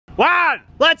Juan,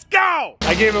 let's go!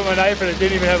 I gave him a knife and it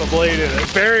didn't even have a blade in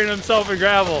it. Burying himself in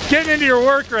gravel. Getting into your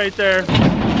work right there.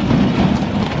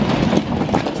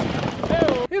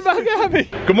 He about got me.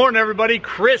 Good morning, everybody.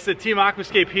 Chris at Team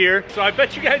Aquascape here. So I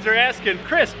bet you guys are asking,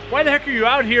 Chris, why the heck are you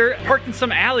out here parked in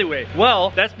some alleyway?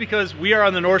 Well, that's because we are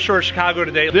on the North Shore of Chicago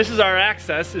today. This is our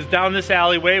access, is down this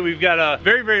alleyway. We've got a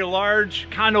very, very large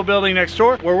condo building next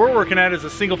door. Where we're working at is a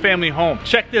single family home.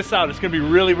 Check this out. It's gonna be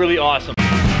really, really awesome.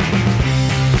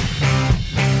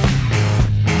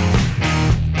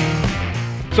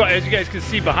 So as you guys can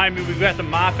see behind me, we've got the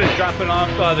Moffett dropping off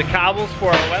the cobbles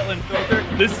for our wetland filter.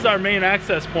 This is our main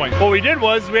access point. What we did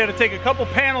was we had to take a couple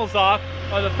panels off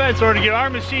of the fence in order to get our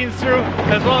machines through,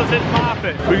 as well as his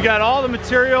Moffett. We've got all the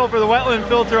material for the wetland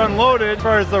filter unloaded as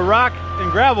far as the rock and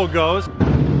gravel goes.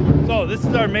 So this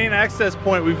is our main access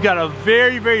point. We've got a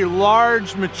very, very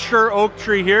large mature oak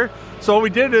tree here. So what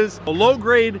we did is a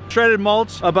low-grade shredded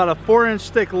mulch, about a 4-inch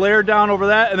thick layer down over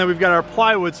that, and then we've got our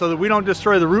plywood so that we don't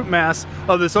destroy the root mass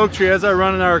of this oak tree as I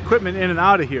run our equipment in and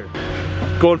out of here.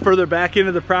 Going further back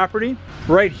into the property,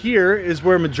 right here is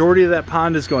where majority of that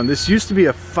pond is going. This used to be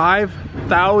a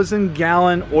 5,000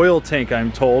 gallon oil tank,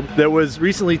 I'm told, that was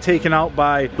recently taken out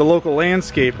by the local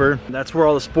landscaper. That's where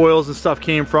all the spoils and stuff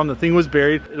came from. The thing was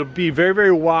buried. It'll be very,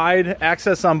 very wide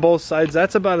access on both sides.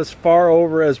 That's about as far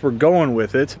over as we're going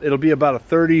with it. It'll be about a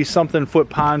 30-something foot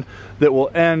pond that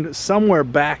will end somewhere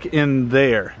back in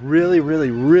there. Really, really,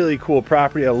 really cool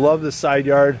property. I love the side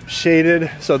yard,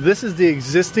 shaded. So this is the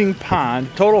existing pond.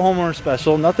 Total homeowner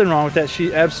special, nothing wrong with that.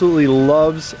 She absolutely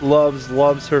loves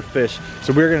her fish.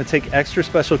 So we're gonna take extra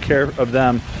special care of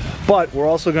them. But we're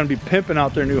also gonna be pimping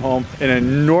out their new home an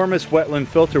enormous wetland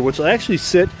filter, which will actually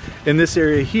sit in this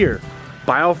area here.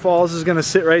 Biofalls is gonna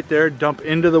sit right there, dump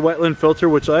into the wetland filter,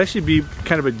 which will actually be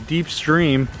kind of a deep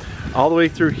stream all the way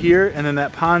through here, and then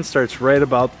that pond starts right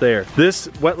about there. This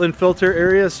wetland filter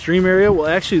area, stream area, will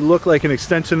actually look like an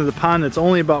extension of the pond that's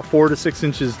only about 4 to 6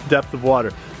 inches depth of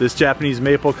water. This Japanese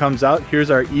maple comes out. Here's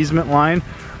our easement line.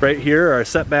 Right here, our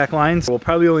setback lines. We'll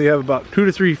probably only have about 2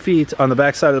 to 3 feet on the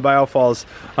back side of the biofalls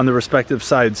on the respective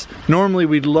sides. Normally,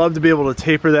 we'd love to be able to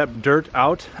taper that dirt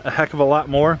out a heck of a lot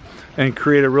more and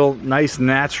create a real nice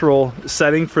natural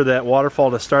setting for that waterfall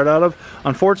to start out of.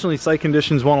 Unfortunately, site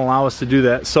conditions won't allow us to do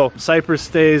that. So cypress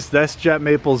stays, this jet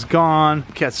maple's gone,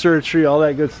 katsura tree, all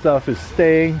that good stuff is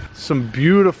staying. Some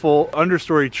beautiful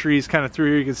understory trees kind of through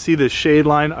here. You can see the shade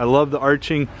line. I love the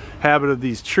arching habit of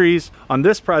these trees. On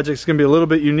this project, it's gonna be a little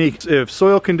bit unique. If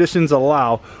soil conditions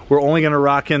allow, we're only gonna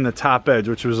rock in the top edge,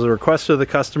 which was a request of the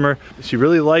customer. She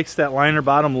really likes that liner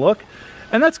bottom look.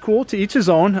 And that's cool, to each his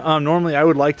own. Normally I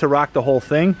would like to rock the whole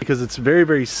thing because it's very,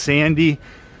 very sandy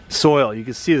soil. You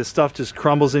can see the stuff just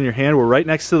crumbles in your hand. We're right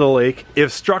next to the lake.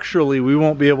 If structurally we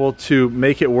won't be able to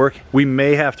make it work, we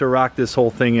may have to rock this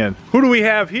whole thing in. Who do we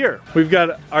have here? We've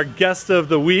got our guest of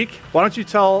the week. Why don't you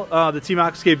tell the Team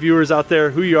Aquascape viewers out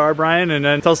there who you are, Brian, and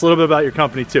then tell us a little bit about your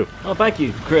company too. Well, thank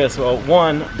you, Chris. Well,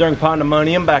 one, during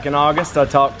Pandemonium back in August, I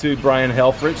talked to Brian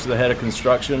Helfrich, the head of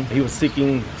construction. He was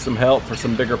seeking some help for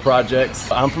some bigger projects.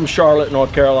 I'm from Charlotte,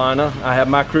 North Carolina. I have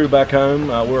my crew back home.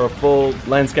 We're a full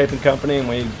landscaping company, and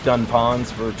we've done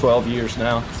ponds for 12 years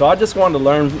now. So I just wanted to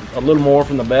learn a little more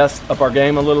from the best, up our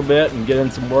game a little bit, and get in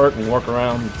some work and work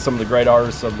around some of the great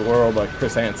artists of the world like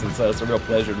Chris Hansen. So it's a real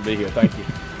pleasure to be here. Thank you.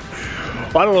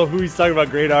 Well, I don't know who he's talking about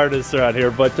great artists around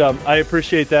here, but I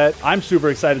appreciate that. I'm super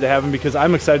excited to have him because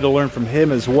I'm excited to learn from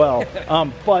him as well.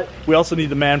 But we also need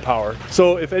the manpower.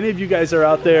 So if any of you guys are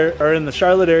out there, are in the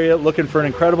Charlotte area looking for an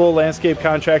incredible landscape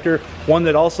contractor, one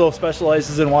that also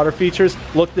specializes in water features,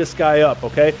 look this guy up,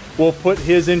 okay? We'll put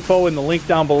his info in the link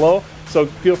down below. So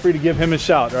feel free to give him a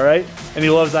shout, all right? And he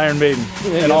loves Iron Maiden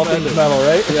and all things metal,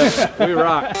 right? Yes, we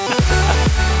rock.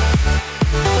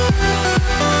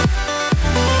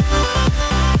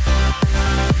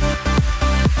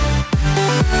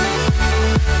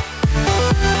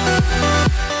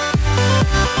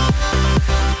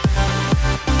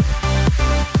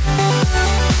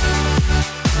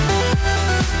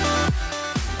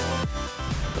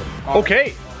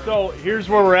 Okay, so here's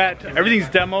where we're at. Everything's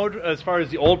demoed as far as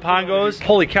the old pond goes.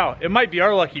 Holy cow, it might be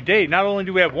our lucky day. Not only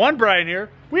do we have one Brian here,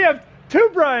 we have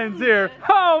 2 Brians here.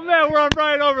 Oh man, we're on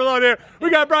Brian overload here. We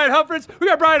got Brian Humphreys, we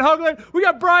got Brian Hoagland, we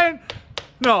got Brian...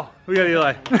 No, we got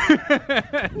Eli.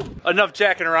 Enough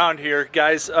jacking around here,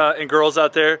 guys and girls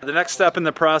out there. The next step in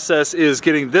the process is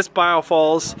getting this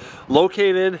biofalls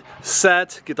located,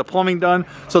 set, get the plumbing done,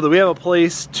 so that we have a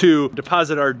place to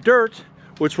deposit our dirt,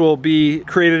 which will be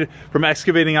created from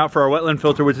excavating out for our wetland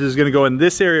filter, which is gonna go in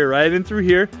this area right in through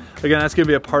here. Again, that's gonna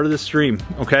be a part of the stream,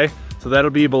 okay? So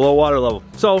that'll be below water level.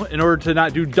 So in order to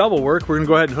not do double work, we're gonna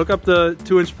go ahead and hook up the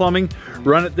 2-inch plumbing,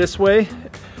 run it this way,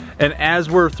 and as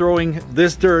we're throwing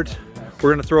this dirt, we're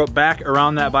gonna throw it back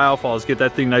around that biofalls, get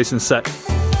that thing nice and set.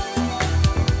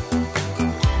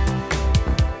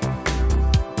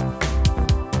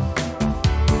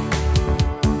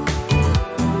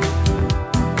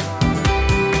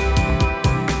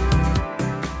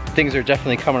 Things are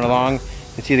definitely coming along. You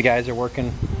can see the guys are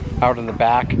working out in the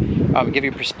back. Give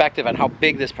you perspective on how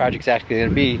big this project's actually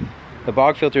gonna be. The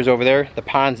bog filter's over there, the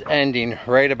pond's ending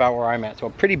right about where I'm at. So a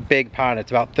pretty big pond, it's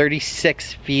about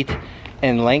 36 feet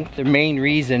in length. The main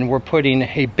reason we're putting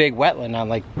a big wetland on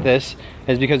like this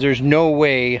is because there's no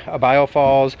way a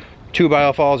biofalls, 2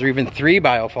 biofalls, or even 3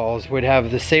 biofalls would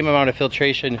have the same amount of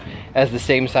filtration as the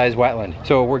same size wetland.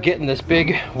 So we're getting this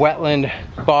big wetland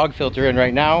bog filter in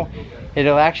right now.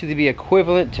 It'll actually be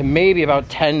equivalent to maybe about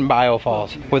 10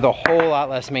 biofalls with a whole lot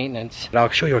less maintenance. I'll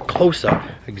show you a close-up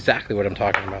exactly what I'm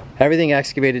talking about. Everything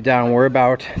excavated down, we're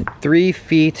about 3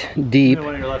 feet deep,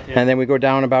 and then we go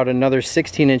down about another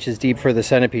 16 inches deep for the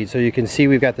centipede. So you can see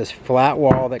we've got this flat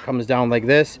wall that comes down like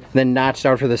this, then notched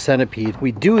out for the centipede.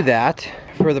 We do that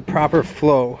for the proper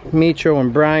flow. Micho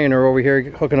and Brian are over here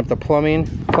hooking up the plumbing.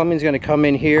 Plumbing's gonna come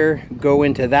in here, go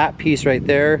into that piece right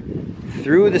there,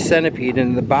 through the centipede, and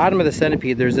in the bottom of the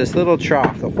centipede there's this little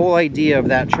trough. The whole idea of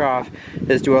that trough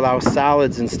is to allow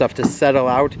solids and stuff to settle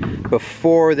out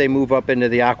before they move up into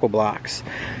the aqua blocks.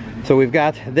 So we've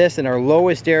got this in our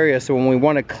lowest area, so when we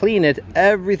want to clean it,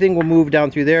 everything will move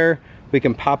down through there. We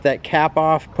can pop that cap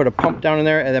off, put a pump down in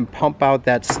there, and then pump out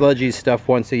that sludgy stuff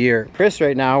once a year. Chris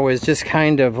right now is just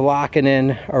kind of locking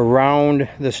in around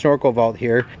the snorkel vault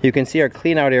here. You can see our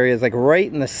clean out area is like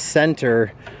right in the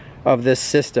center of this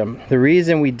system. The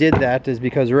reason we did that is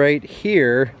because right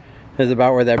here is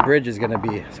about where that bridge is going to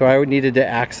be. So I needed to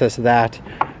access that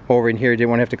over in here. Didn't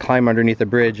want to have to climb underneath the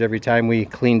bridge every time we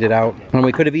cleaned it out. And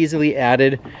we could have easily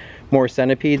added more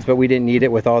centipedes, but we didn't need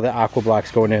it with all the aqua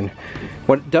blocks going in.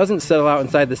 What doesn't settle out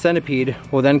inside the centipede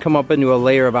will then come up into a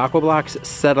layer of aqua blocks,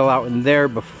 settle out in there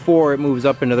before it moves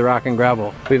up into the rock and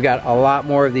gravel. We've got a lot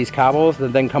more of these cobbles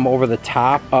that then come over the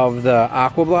top of the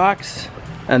aqua blocks,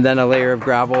 and then a layer of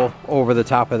gravel over the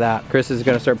top of that. Chris is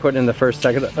gonna start putting in the first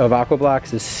set of aqua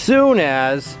blocks as soon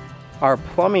as our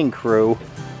plumbing crew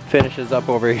finishes up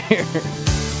over here.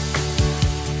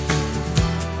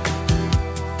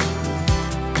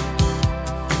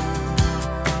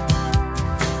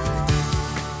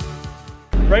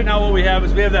 Right now what we have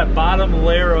is we have that bottom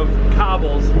layer of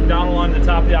cobbles down along the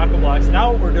top of the aqua blocks.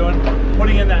 Now what we're doing,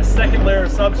 putting in that second layer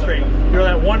of substrate. You know,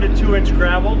 that 1 to 2 inch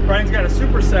gravel. Brian's got a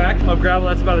super sack of gravel.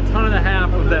 That's about 1.5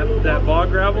 tons of that bog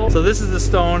gravel. So this is the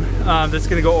stone that's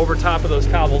gonna go over top of those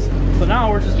cobbles. So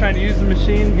now we're just trying to use the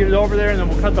machine, get it over there, and then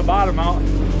we'll cut the bottom out.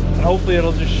 And hopefully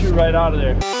it'll just shoot right out of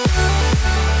there.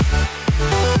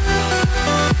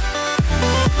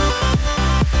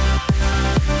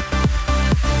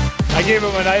 I gave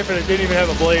him a knife and it didn't even have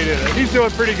a blade in it. He's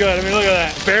doing pretty good. I mean, look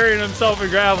at that. Burying himself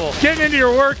in gravel. Getting into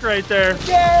your work right there.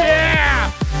 Yeah!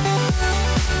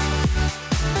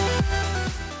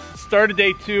 Started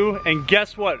day 2, and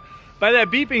guess what? By that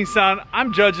beeping sound,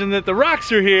 I'm judging that the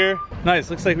rocks are here.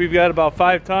 Nice, looks like we've got about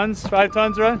 5 tons. 5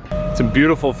 tons, right? Some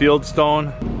beautiful field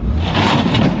stone.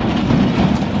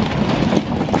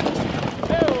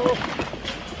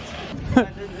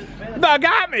 About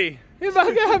got me. He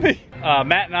about got me.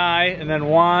 Matt and I, and then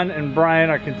Juan and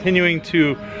Brian are continuing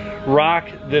to rock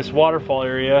this waterfall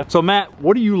area. So Matt,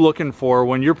 what are you looking for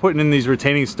when you're putting in these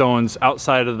retaining stones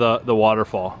outside of the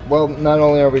waterfall? Well, not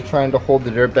only are we trying to hold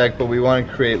the dirt back, but we want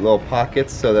to create little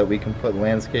pockets so that we can put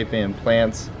landscaping and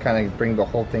plants, kind of bring the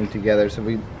whole thing together. So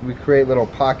we create little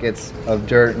pockets of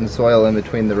dirt and soil in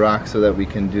between the rocks so that we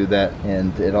can do that.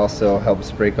 And it also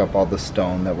helps break up all the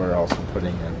stone that we're also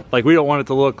putting in. Like, we don't want it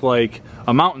to look like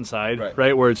a mountainside,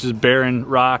 right? Where it's just barren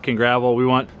rock and gravel. We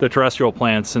want the terrestrial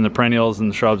plants and the perennials and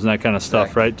the shrubs and that kind of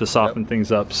stuff, right? To soften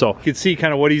things up. So you can see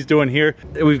kind of what he's doing here.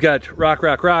 We've got rock,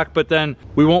 rock, rock, but then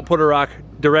we won't put a rock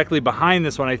directly behind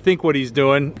this one. I think what he's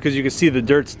doing, because you can see the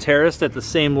dirt's terraced at the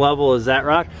same level as that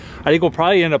rock, I think we'll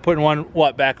probably end up putting one,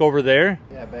 what, back over there?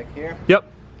 Yeah, back here. Yep.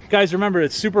 Guys, remember,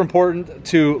 it's super important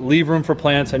to leave room for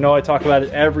plants. I know I talk about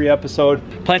it every episode.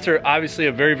 Plants are obviously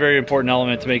a very, very important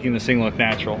element to making this thing look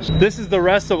natural. This is the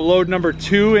rest of load number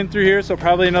 2 in through here, so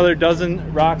probably another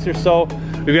dozen rocks or so.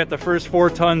 We've got the first 4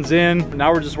 tons in.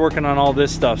 Now we're just working on all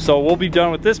this stuff. So we'll be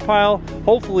done with this pile.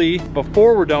 Hopefully,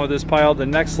 before we're done with this pile, the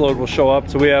next load will show up,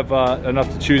 so we have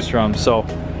enough to choose from. So,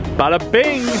 bada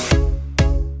bing!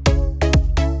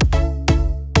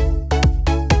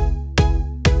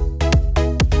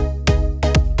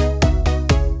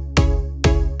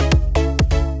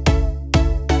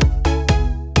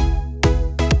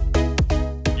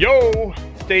 Yo!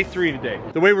 It's day 3 today.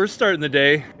 The way we're starting the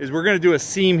day is we're gonna do a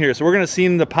seam here. So we're gonna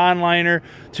seam the pond liner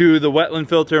to the wetland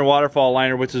filter and waterfall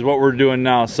liner, which is what we're doing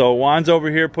now. So Juan's over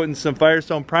here putting some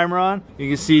Firestone primer on. You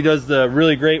can see he does the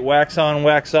really great wax on,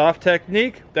 wax off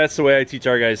technique. That's the way I teach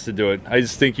our guys to do it. I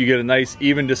just think you get a nice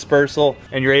even dispersal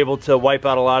and you're able to wipe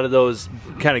out a lot of those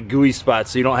kind of gooey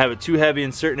spots so you don't have it too heavy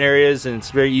in certain areas, and it's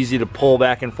very easy to pull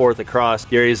back and forth across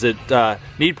the areas that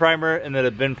need primer and that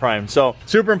have been primed. So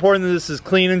super important that this is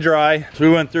clean and dry. So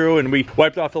we went through and we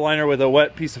wiped off the liner with a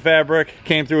wet piece of fabric,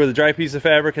 came through with a dry piece of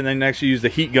fabric, and then actually used a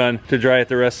heat gun to dry it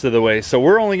the rest of the way. So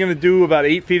we're only gonna do about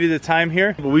 8 feet at a time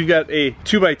here, but we've got a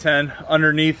 2x10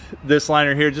 underneath this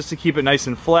liner here just to keep it nice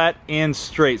and flat and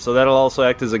straight. So that'll also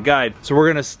act as a guide. So we're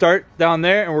gonna start down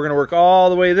there and we're gonna work all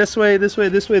the way this way, this way,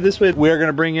 this way, this way. We are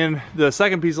gonna bring in the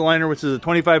second piece of liner, which is a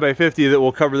 25x50 that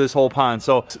will cover this whole pond.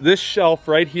 So this shelf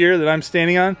right here that I'm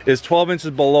standing on is 12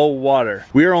 inches below water.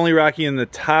 We are only rocking in the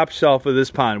top shelf of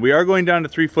this pond. We are going down to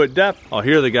 3-foot depth. Oh,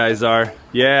 here the guys are.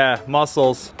 Yeah,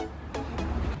 muscles.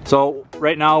 So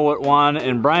right now what Juan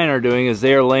and Brian are doing is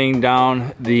they are laying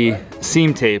down the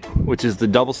seam tape, which is the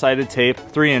double-sided tape,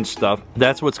 3-inch stuff.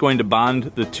 That's what's going to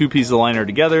bond the 2 pieces of liner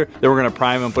together. Then we're gonna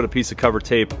prime and put a piece of cover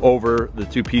tape over the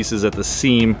 2 pieces at the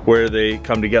seam where they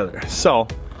come together. So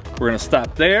we're gonna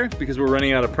stop there because we're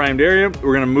running out of primed area.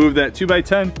 We're gonna move that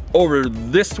 2x10 over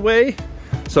this way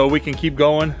so we can keep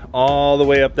going all the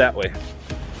way up that way.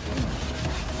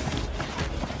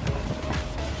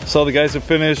 So the guys have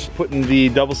finished putting the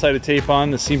double-sided tape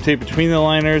on, the seam tape between the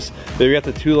liners. They've got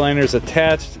the 2 liners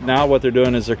attached. Now what they're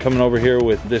doing is they're coming over here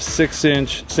with this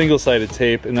 6-inch single-sided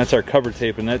tape, and that's our cover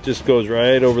tape, and that just goes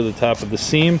right over the top of the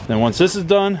seam. Then once this is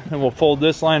done, then we'll fold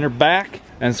this liner back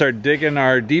and start digging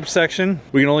our deep section.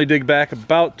 We can only dig back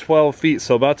about 12 feet,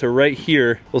 so about to right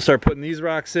here. We'll start putting these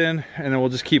rocks in, and then we'll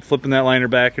just keep flipping that liner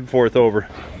back and forth over.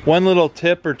 One little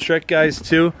tip or trick, guys,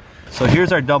 too. So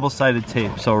here's our double-sided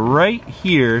tape. So right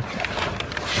here,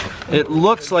 it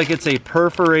looks like it's a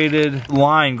perforated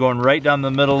line going right down the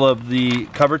middle of the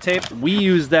cover tape. We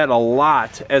use that a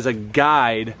lot as a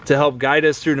guide to help guide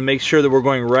us through to make sure that we're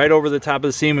going right over the top of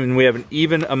the seam and we have an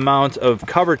even amount of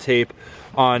cover tape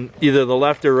on either the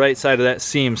left or right side of that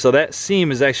seam. So that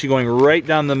seam is actually going right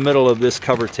down the middle of this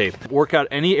cover tape. Work out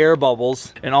any air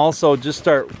bubbles and also just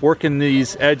start working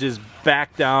these edges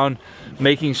back down,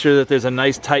 making sure that there's a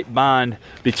nice tight bond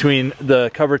between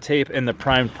the cover tape and the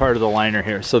primed part of the liner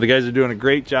here. So the guys are doing a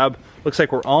great job. Looks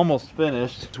like we're almost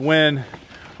finished. When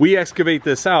we excavate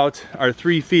this out, our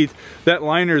 3 feet, that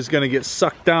liner is gonna get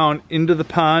sucked down into the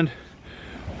pond,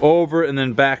 over and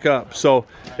then back up. So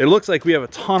it looks like we have a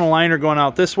ton of liner going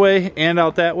out this way and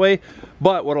out that way,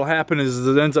 but what'll happen is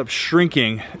it ends up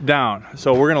shrinking down.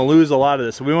 So we're gonna lose a lot of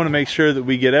this. So we wanna make sure that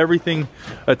we get everything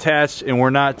attached and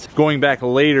we're not going back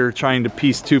later trying to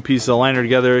piece 2 pieces of liner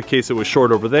together in case it was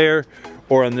short over there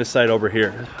or on this side over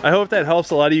here. I hope that helps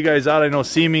a lot of you guys out. I know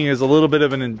seaming is a little bit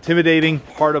of an intimidating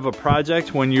part of a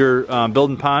project when you're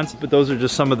building ponds, but those are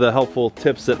just some of the helpful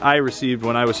tips that I received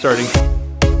when I was starting.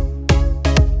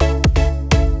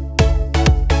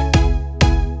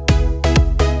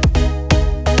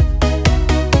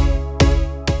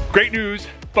 Great news,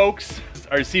 folks.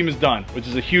 Our seam is done, which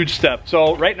is a huge step.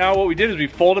 So right now what we did is we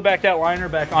folded back that liner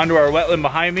back onto our wetland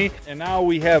behind me, and now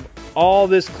we have all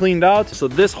this cleaned out. So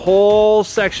this whole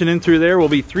section in through there will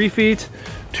be 3 feet,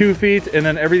 2 feet, and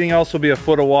then everything else will be a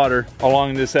foot of water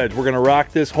along this edge. We're gonna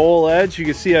rock this whole edge. You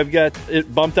can see I've got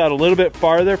it bumped out a little bit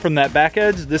farther from that back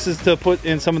edge. This is to put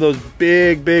in some of those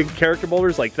big character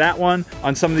boulders like that one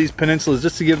on some of these peninsulas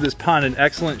just to give this pond an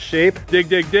excellent shape. Dig,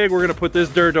 dig, dig. We're gonna put this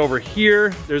dirt over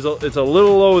here. It's a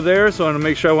little low there, so I'm gonna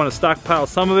make sure I wanna stockpile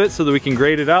some of it so that we can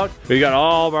grade it out. We got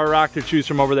all of our rock to choose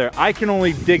from over there. I can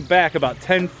only dig back about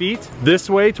 10 feet this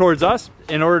way towards us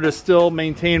in order to still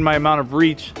maintain my amount of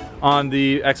reach on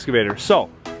the excavator. So,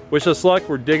 wish us luck.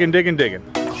 We're digging, digging, digging.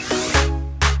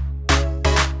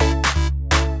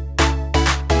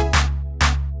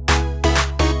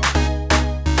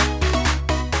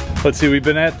 Let's see, we've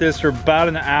been at this for about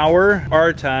an hour.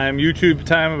 Our time, YouTube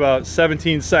time, about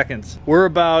 17 seconds. We're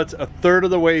about a third of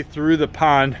the way through the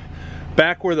pond.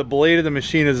 Back where the blade of the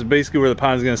machine is basically where the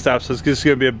pond is gonna stop, so it's just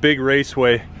gonna be a big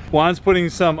raceway. Juan's putting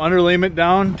some underlayment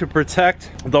down to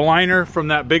protect the liner from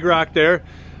that big rock there.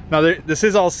 Now this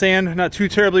is all sand, not too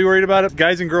terribly worried about it.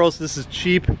 Guys and girls, this is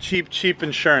cheap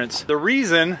insurance. The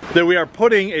reason that we are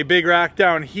putting a big rock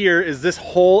down here is this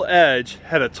whole edge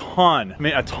had a ton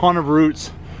of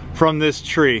roots from this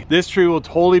tree. This tree will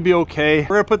totally be okay.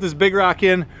 We're gonna put this big rock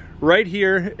in right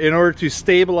here in order to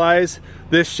stabilize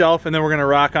this shelf, and then we're gonna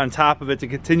rock on top of it to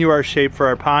continue our shape for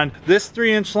our pond. This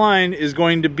 3-inch line is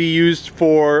going to be used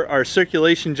for our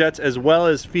circulation jets as well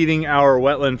as feeding our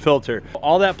wetland filter.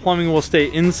 All that plumbing will stay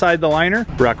inside the liner.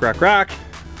 Rock, rock, rock.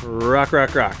 Rock,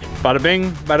 rock, rock. Bada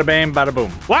bing, bada bang, bada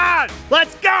boom. Wow,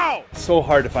 let's go! So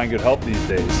hard to find good help these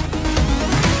days.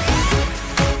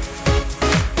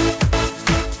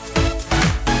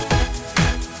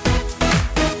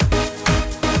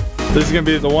 This is gonna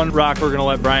be the one rock we're gonna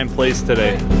let Brian place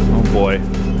today. Oh boy,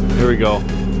 here we go.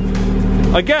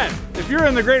 Again, if you're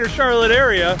in the greater Charlotte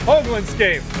area,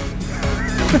 Hoaglandscape.